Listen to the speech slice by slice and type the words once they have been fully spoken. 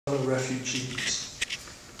refugees.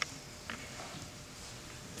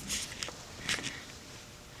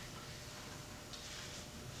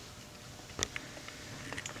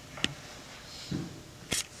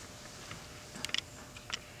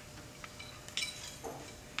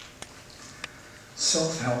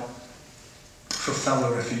 Self-help for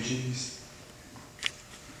fellow refugees.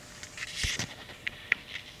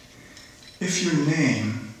 If your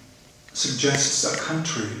name suggests a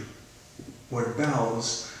country where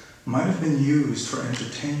bells might have been used for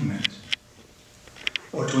entertainment,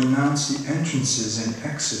 or to announce the entrances and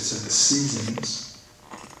exits of the seasons,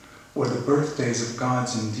 or the birthdays of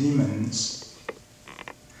gods and demons,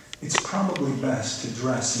 it's probably best to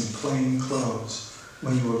dress in plain clothes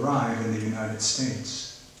when you arrive in the United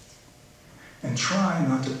States. And try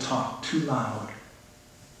not to talk too loud.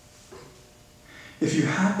 If you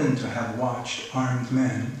happen to have watched armed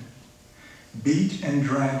men beat and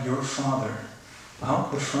drag your father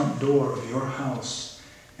out the front door of your house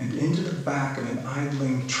and into the back of an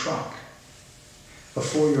idling truck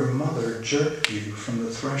before your mother jerked you from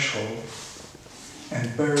the threshold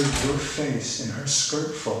and buried your face in her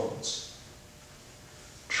skirt folds,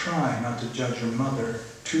 try not to judge your mother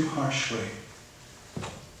too harshly.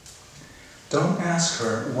 Don't ask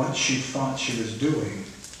her what she thought she was doing,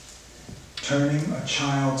 turning a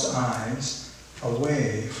child's eyes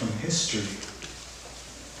away from history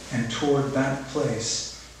and toward that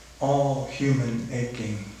place all human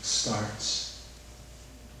aching starts.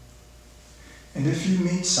 And if you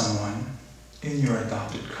meet someone in your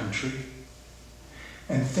adopted country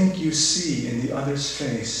and think you see in the other's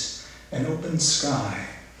face an open sky,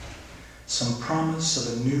 some promise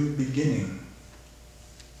of a new beginning,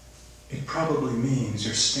 it probably means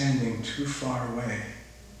you're standing too far away.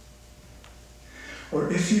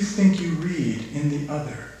 Or if you think you read in the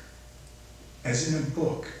other, as in a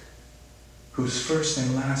book whose first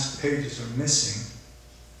and last pages are missing,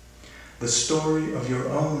 the story of your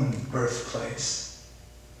own birthplace,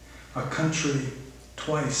 a country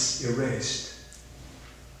twice erased,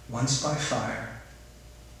 once by fire,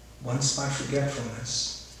 once by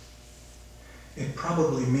forgetfulness, it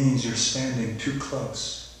probably means you're standing too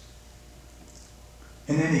close.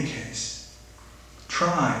 In any case,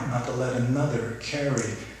 try not to let another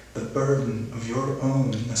carry the burden of your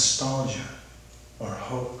own nostalgia or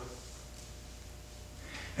hope.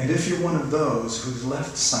 And if you're one of those whose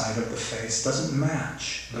left side of the face doesn't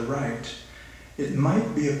match the right, it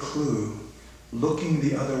might be a clue looking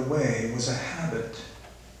the other way was a habit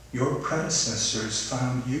your predecessors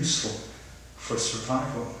found useful for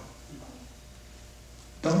survival.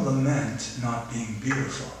 Don't lament not being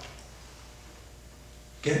beautiful.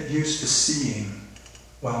 Get used to seeing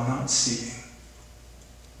while not seeing.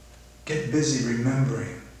 Get busy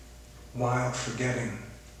remembering while forgetting.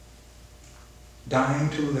 Dying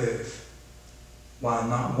to live while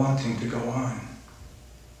not wanting to go on.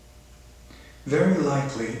 Very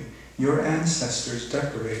likely, your ancestors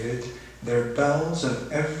decorated their bells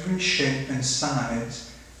of every shape and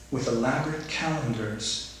size with elaborate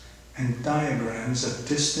calendars and diagrams of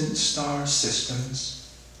distant star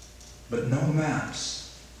systems, but no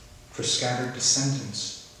maps for scattered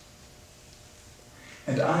descendants.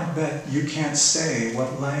 And I bet you can't say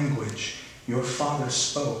what language your father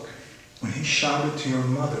spoke when he shouted to your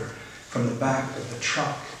mother from the back of the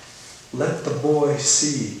truck, "Let the boy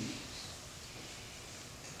see."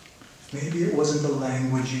 Maybe it wasn't the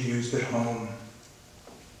language you used at home.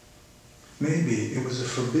 Maybe it was a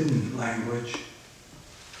forbidden language.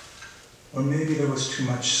 Or maybe there was too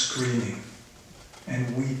much screaming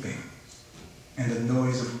and weeping and the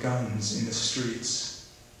noise of guns in the streets.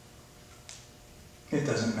 It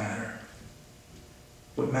doesn't matter.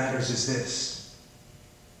 What matters is this: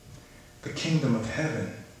 the kingdom of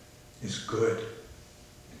heaven is good,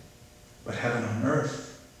 but heaven on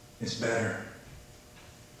earth is better.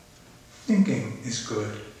 Thinking is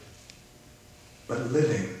good, but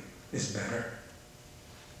living is better.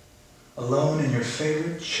 Alone in your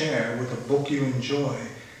favorite chair with a book you enjoy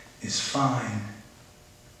is fine,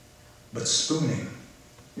 but spooning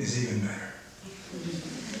is even better.